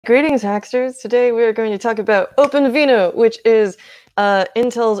Greetings, hacksters! Today we are going to talk about OpenVINO, which is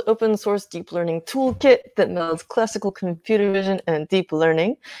Intel's open source deep learning toolkit that melds classical computer vision and deep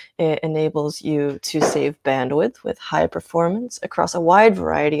learning. It enables you to save bandwidth with high performance across a wide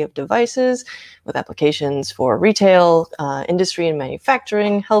variety of devices with applications for retail, industry and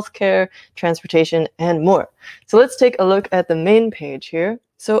manufacturing, healthcare, transportation, and more. So let's take a look at the main page here.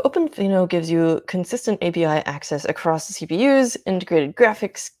 So OpenVINO gives you consistent API access across CPUs, integrated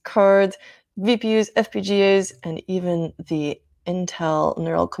graphics cards, VPUs, FPGAs, and even the Intel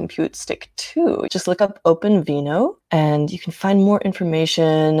Neural Compute Stick 2. Just look up OpenVINO and you can find more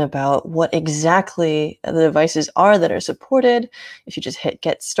information about what exactly the devices are that are supported. If you just hit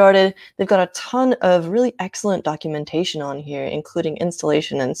Get Started, they've got a ton of really excellent documentation on here, including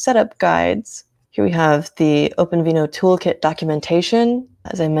installation and setup guides. Here we have the OpenVINO Toolkit documentation.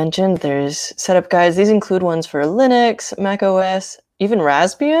 As I mentioned, there's setup guides. These include ones for Linux, Mac OS, even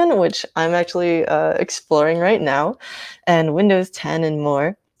Raspbian, which I'm actually exploring right now, and Windows 10 and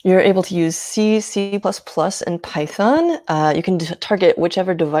more. You're able to use C, C++, and Python. You can target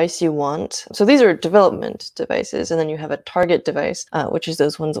whichever device you want. So these are development devices, and then you have a target device, which is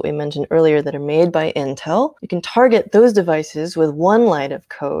those ones that we mentioned earlier that are made by Intel. You can target those devices with one line of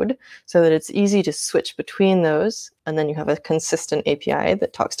code so that it's easy to switch between those. And then you have a consistent API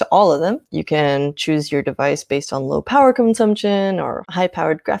that talks to all of them. You can choose your device based on low power consumption or high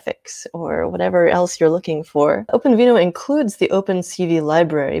powered graphics or whatever else you're looking for. OpenVINO includes the OpenCV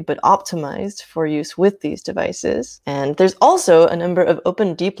library, but optimized for use with these devices. And there's also a number of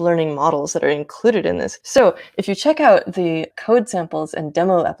open deep learning models that are included in this. So if you check out the code samples and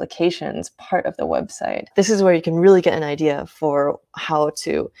demo applications part of the website, this is where you can really get an idea for how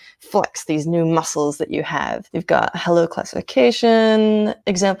to flex these new muscles that you have. You've got hello classification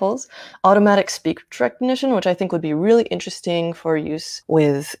examples, automatic speech recognition, which I think would be really interesting for use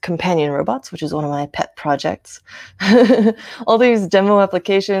with companion robots, which is one of my pet projects. All these demo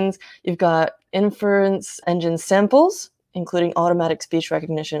applications, you've got inference engine samples, including automatic speech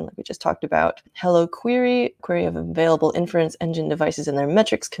recognition, like we just talked about. Hello query, query of available inference engine devices and their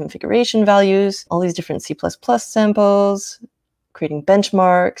metrics configuration values, all these different C++ samples, creating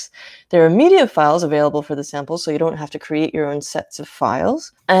benchmarks. There are media files available for the samples, so you don't have to create your own sets of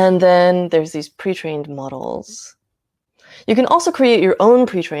files. And then there's these pre-trained models. You can also create your own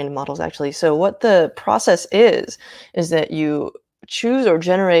pre-trained models, actually. So what the process is that you choose or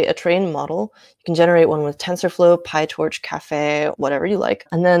generate a trained model. You can generate one with TensorFlow, PyTorch, Caffe, whatever you like.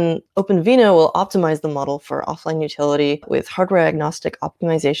 And then OpenVINO will optimize the model for offline utility with hardware-agnostic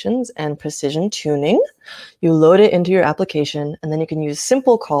optimizations and precision tuning. You load it into your application, and then you can use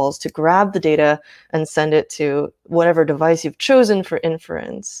simple calls to grab the data and send it to whatever device you've chosen for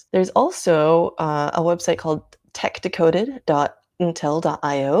inference. There's also a website called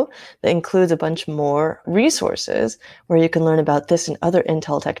techdecoded.intel.io that includes a bunch more resources where you can learn about this and other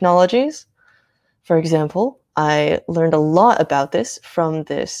Intel technologies. For example, I learned a lot about this from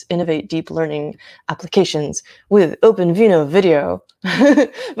this Innovate Deep Learning Applications with OpenVINO video.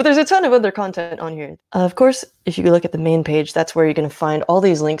 But there's a ton of other content on here. Of course, if you look at the main page, that's where you're going to find all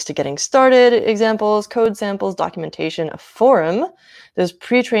these links to getting started, examples, code samples, documentation, a forum. There's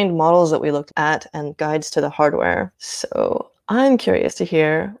pre-trained models that we looked at and guides to the hardware. So I'm curious to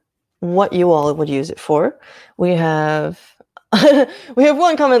hear what you all would use it for. We have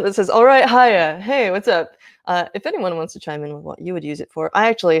one comment that says, "All right, hiya. Hey, what's up?" If anyone wants to chime in with what you would use it for,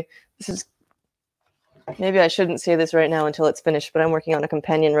 maybe I shouldn't say this right now until it's finished, but I'm working on a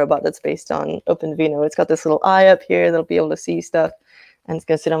companion robot that's based on OpenVINO. It's got this little eye up here that'll be able to see stuff, and it's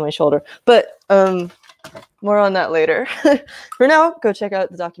going to sit on my shoulder. But more on that later. For now, go check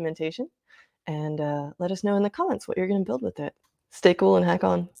out the documentation and let us know in the comments what you're going to build with it. Stay cool and hack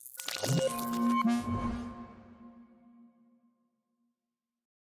on.